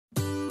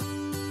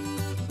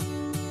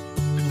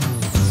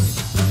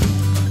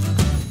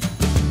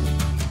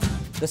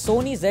The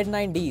Sony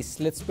Z9D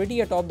sits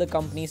pretty atop the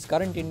company's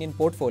current Indian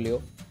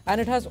portfolio,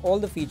 and it has all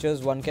the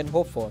features one can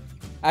hope for,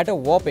 at a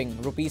whopping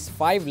Rs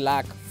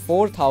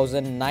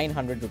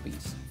 5,04,900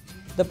 rupees.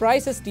 The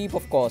price is steep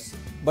of course,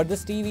 but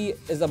this TV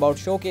is about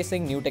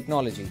showcasing new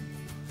technology.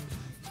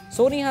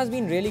 Sony has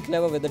been really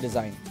clever with the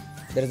design.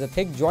 There is a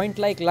thick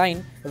joint-like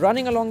line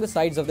running along the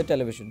sides of the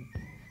television.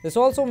 This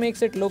also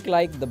makes it look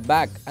like the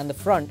back and the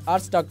front are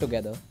stuck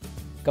together.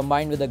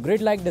 Combined with a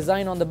grid-like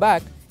design on the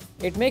back,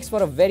 it makes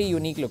for a very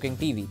unique looking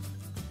TV.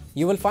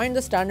 You will find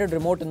the standard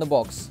remote in the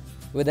box,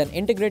 with an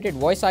integrated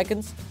voice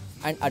icons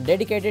and a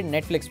dedicated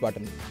Netflix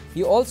button.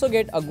 You also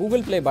get a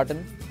Google Play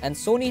button, and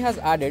Sony has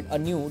added a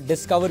new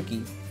Discover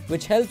key,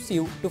 which helps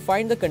you to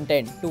find the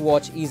content to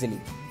watch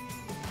easily.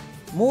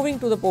 Moving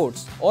to the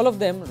ports, all of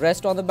them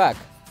rest on the back,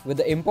 with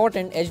the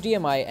important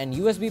HDMI and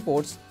USB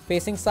ports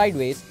facing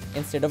sideways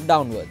instead of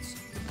downwards.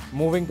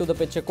 Moving to the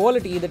picture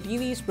quality, the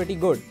TV is pretty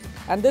good,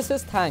 and this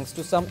is thanks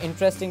to some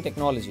interesting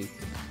technology.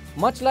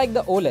 Much like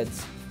the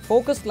OLEDs,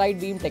 focused light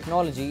beam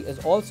technology is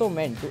also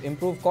meant to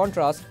improve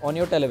contrast on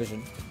your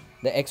television.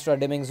 The extra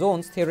dimming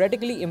zones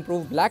theoretically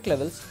improve black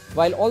levels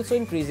while also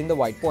increasing the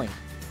white point.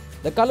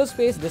 The color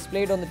space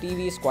displayed on the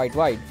TV is quite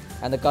wide,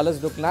 and the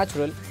colors look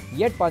natural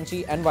yet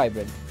punchy and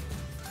vibrant.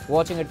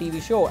 Watching a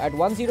TV show at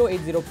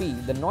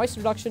 1080p, the noise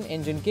reduction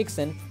engine kicks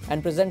in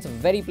and presents a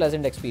very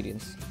pleasant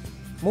experience.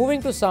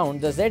 Moving to sound,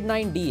 the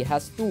Z9D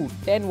has two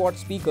 10-watt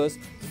speakers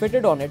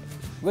fitted on it,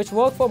 which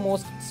work for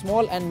most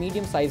small and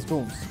medium-sized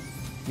rooms.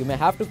 You may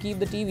have to keep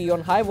the TV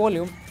on high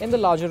volume in the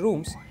larger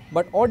rooms,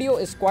 but audio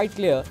is quite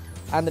clear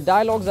and the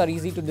dialogues are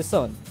easy to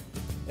discern.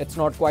 It's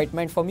not quite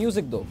meant for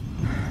music though.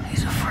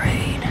 He's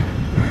afraid.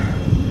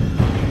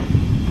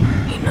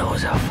 He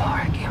knows how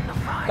far I came to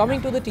find.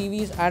 Coming to the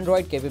TV's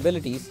Android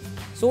capabilities,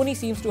 Sony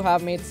seems to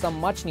have made some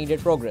much needed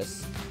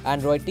progress.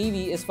 Android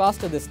TV is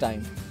faster this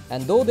time,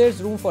 and though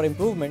there's room for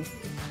improvement,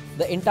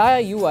 the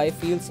entire UI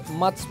feels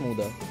much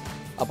smoother.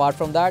 Apart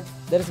from that,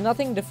 there is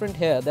nothing different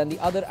here than the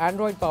other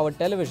Android-powered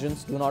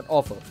televisions do not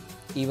offer,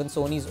 even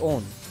Sony's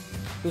own.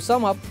 To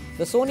sum up,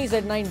 the Sony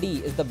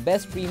Z9D is the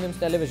best premium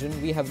television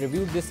we have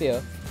reviewed this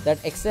year that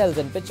excels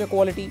in picture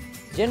quality,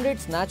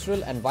 generates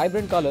natural and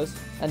vibrant colors,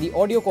 and the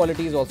audio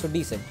quality is also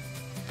decent.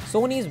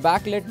 Sony's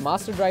backlit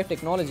master drive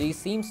technology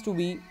seems to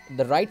be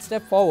the right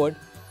step forward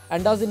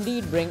and does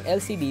indeed bring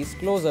LCDs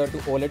closer to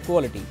OLED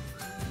quality.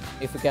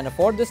 If you can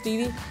afford this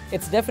TV,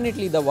 it's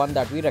definitely the one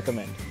that we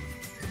recommend.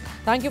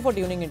 Thank you for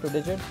tuning into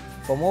Digit.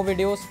 For more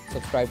videos,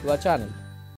 subscribe to our channel.